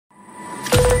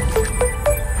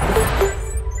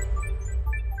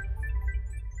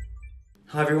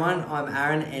Hi everyone, I'm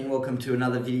Aaron and welcome to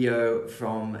another video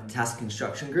from Tass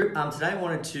Construction Group. Today I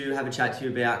wanted to have a chat to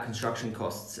you about construction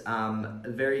costs. A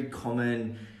very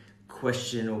common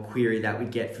question or query that we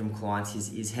get from clients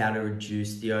is how to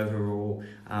reduce the overall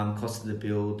cost of the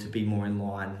build to be more in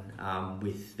line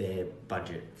with their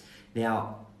budget.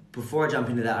 Now, before I jump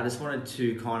into that, I just wanted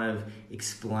to kind of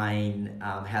explain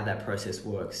how that process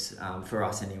works for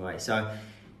us anyway. So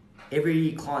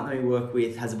every client that we work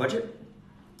with has a budget.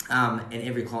 And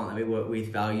every client that we work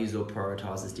with values or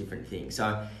prioritizes different things.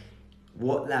 So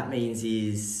what that means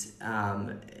is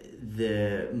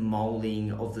the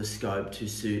molding of the scope to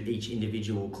suit each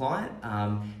individual client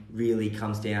really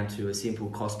comes down to a simple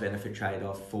cost-benefit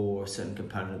trade-off for a certain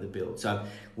component of the build. So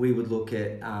we would look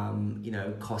at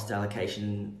cost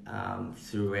allocation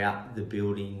throughout the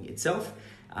building itself,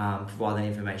 provide that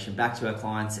information back to our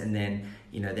clients, and then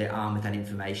they're armed with that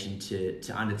information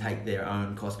to undertake their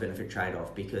own cost-benefit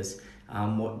trade-off, because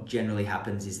what generally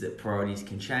happens is that priorities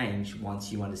can change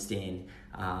once you understand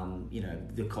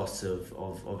the costs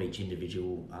of each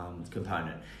individual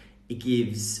component. It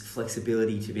gives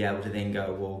flexibility to be able to then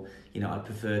go, well, I'd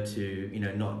prefer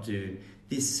to not do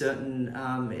this certain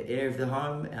area of the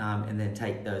home, and then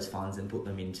take those funds and put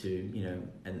them into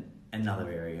another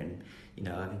area. And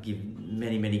I could give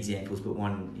many examples, but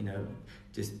one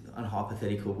just a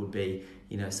hypothetical would be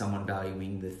someone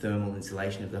valuing the thermal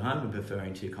insulation of the home and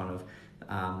preferring to kind of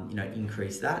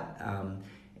increase that,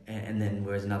 and then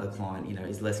whereas another client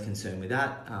is less concerned with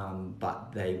that,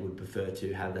 but they would prefer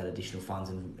to have that additional funds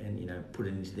and put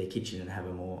it into their kitchen and have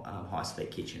a more high-spec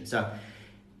kitchen. So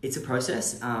it's a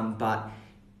process, but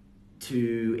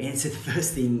to answer the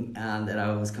first thing that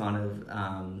I was kind of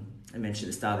I mentioned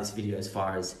at the start of this video as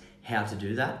far as how to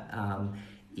do that,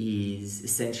 is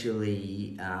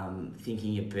essentially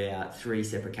thinking about three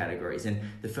separate categories. And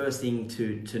the first thing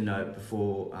to note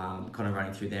before kind of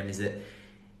running through them is that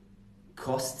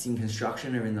costs in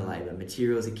construction are in the labour.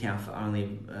 Materials account for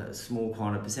only a small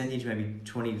kind of percentage, maybe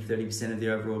 20 to 30% of the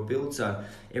overall build. So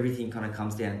everything kind of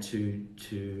comes down to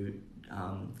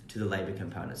the labour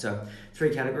component. So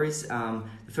three categories. The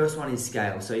first one is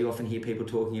scale. So you often hear people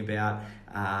talking about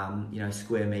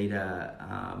square metre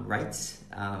rates,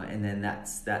 and then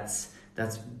that's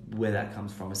where that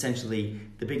comes from. Essentially,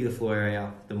 the bigger the floor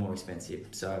area, the more expensive.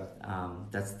 So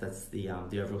that's the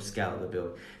overall scale of the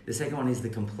build. The second one is the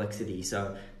complexity.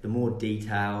 So the more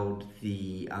detailed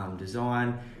the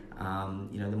design,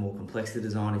 the more complex the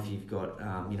design. If you've got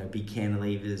big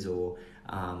cantilevers or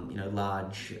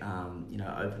large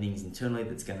openings internally,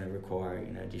 that's going to require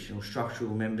additional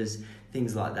structural members,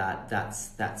 things like that.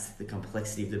 That's the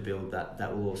complexity of the build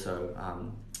that will also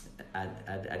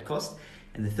add cost.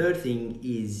 And the third thing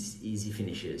is your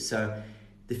finishes. So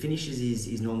the finishes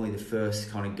is normally the first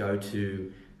kind of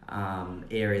go-to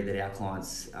area that our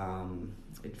clients,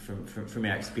 from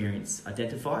our experience,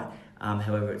 identify.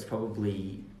 However, it's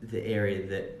probably the area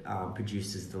that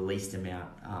produces the least amount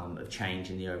of change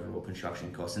in the overall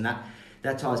construction cost. And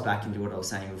that ties back into what I was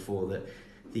saying before, that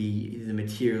the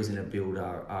materials in a build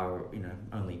are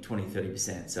only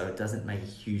 20-30%, so it doesn't make a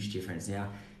huge difference. Now,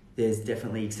 there's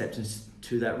definitely exceptions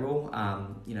to that rule.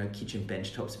 Kitchen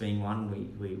bench tops being one,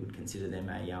 we would consider them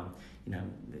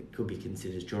it could be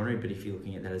considered as joinery, but if you're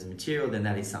looking at that as a material, then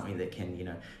that is something that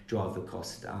can drive the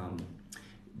cost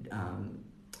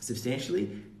substantially.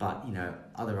 But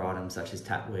other items such as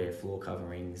tapware, floor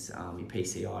coverings, your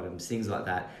PC items, things like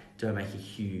that don't make a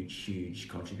huge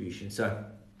contribution. So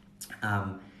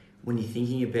when you're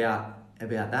thinking about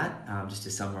that, just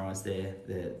to summarize there,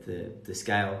 the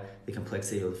scale, the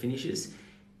complexity, or the finishes,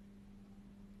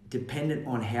 dependent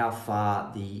on how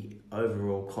far the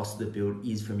overall cost of the build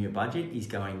is from your budget, is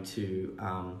going to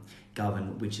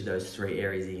govern which of those three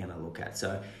areas you're going to look at.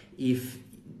 So if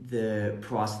the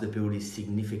price of the build is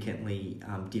significantly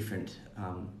different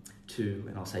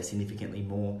and I'll say significantly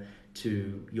more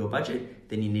to your budget,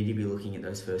 then you need to be looking at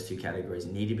those first two categories.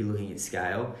 You need to be looking at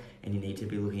scale, and you need to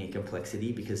be looking at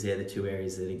complexity, because they're the two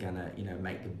areas that are gonna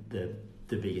make the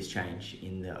biggest change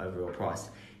in the overall price.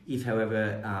 If,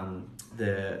 however,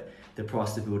 the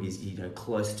price to build is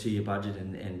close to your budget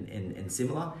and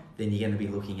similar, then you're going to be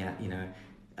looking at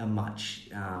a much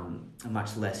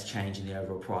less change in the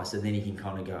overall price. And then you can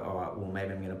kind of go, all right, well,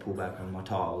 maybe I'm going to pull back on my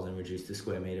tiles and reduce the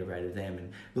square metre rate of them,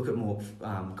 and look at more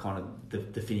kind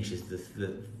of the finishes, the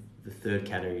third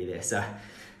category there. So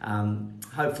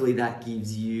hopefully that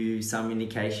gives you some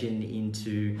indication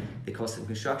into the cost of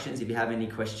constructions. If you have any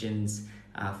questions,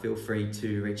 feel free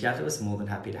to reach out to us. I'm more than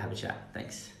happy to have a chat.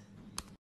 Thanks.